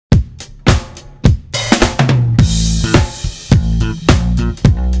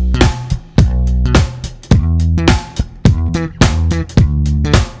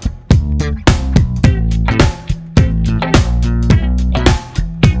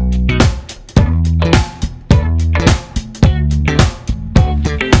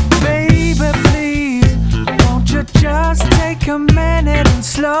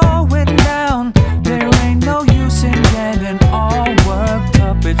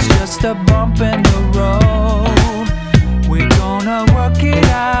just a bump in the road. We're gonna work it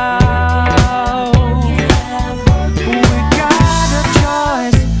out. We got a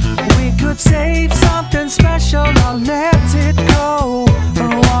choice. We could save something special or let it go, or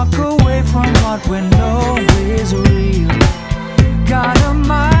walk away from what we know is real. Got a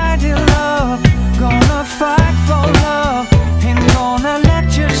mighty love, gonna fight for love, ain't gonna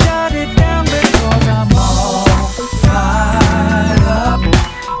let you shut it down, because I'm all fired up,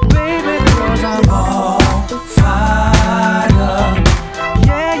 baby, cause I'm all fired up.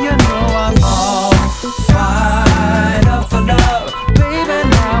 Yeah, you know I'm all fired up for love, baby,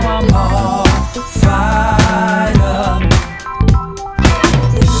 now I'm all fired up.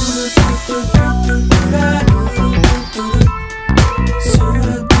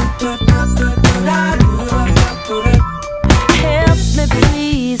 Help me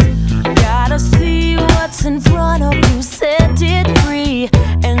please, gotta see what's in front of you, set it free,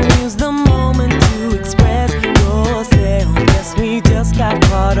 and use the moment to express yourself. Guess we just got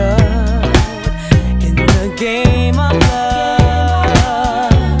caught up in the game of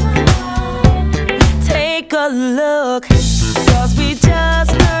love. Take a look, cause we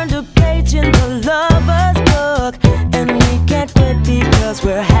just turned a page in the lover's book, and we can't quit because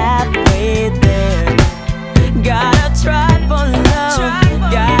we're halfway there. Gotta try for love,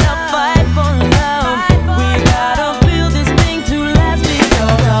 gotta fight for love. We gotta build this thing to last,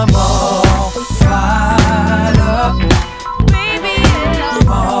 because I'm all fired up, baby, yeah. I'm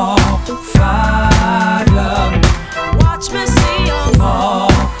all fired up. Watch me see, I'm all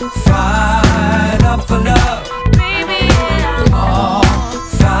fired up for love, baby, yeah. I'm all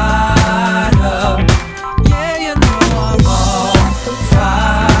fired up. Yeah, you know I'm all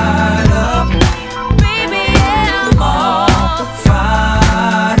fired up, baby, yeah. I'm all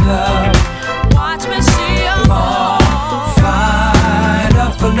fired up. Watch me see, I'm all fired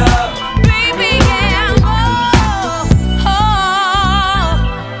up for love, baby, yeah. I'm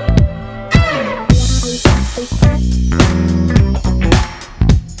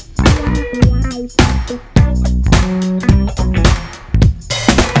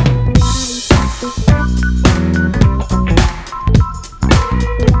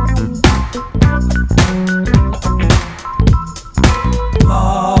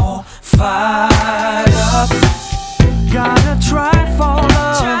all fired up. Gotta try for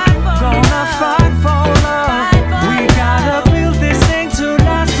love, gonna fight for love. We gotta build this thing to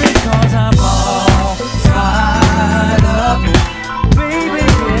last, because I'm all fired up, baby,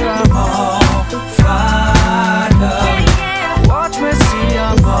 yeah. I'm all fired up. Watch me see,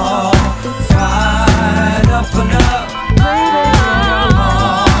 I'm all fired up for love, baby, yeah. I'm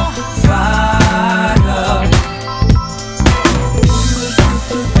all fired up.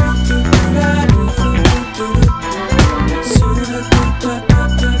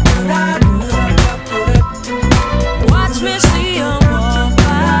 Watch me see, I'm all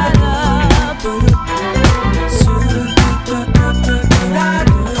fired up.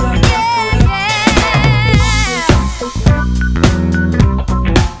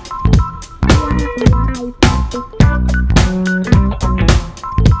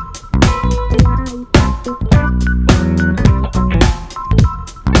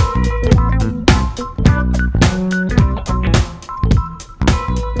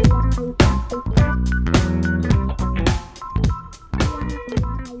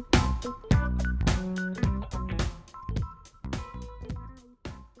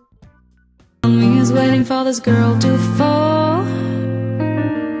 He's waiting for this girl to fall,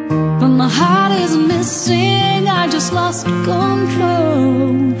 but my heart is missing. I just lost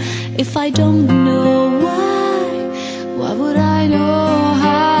control. If I don't know why would I know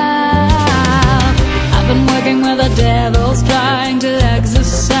how? I've been working with the devils, trying to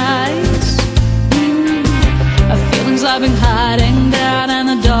exercise feelings I've been hiding down in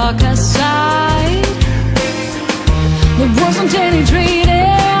the darker side. There wasn't any treating,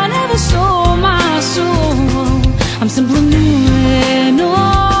 I never saw my soul. I'm simply moving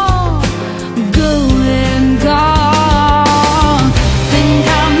on, going gone. Think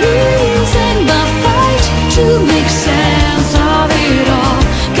I'm losing the fight to make sense of it all.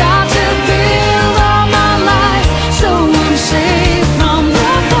 Got to build all my life so I'm safe from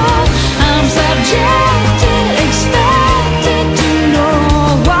the fall. I'm subjected, expected to know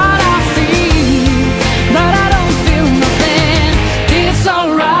what I feel, but I don't feel nothing if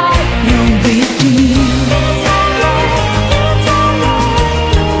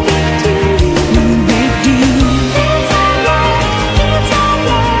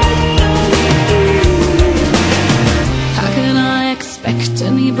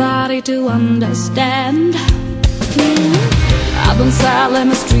while I'm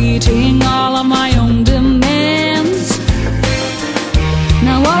mistreating all of my own demands.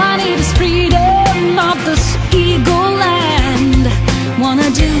 Now all I need is freedom of this ego land. Wanna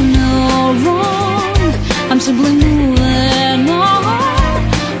do no wrong, I'm simply moving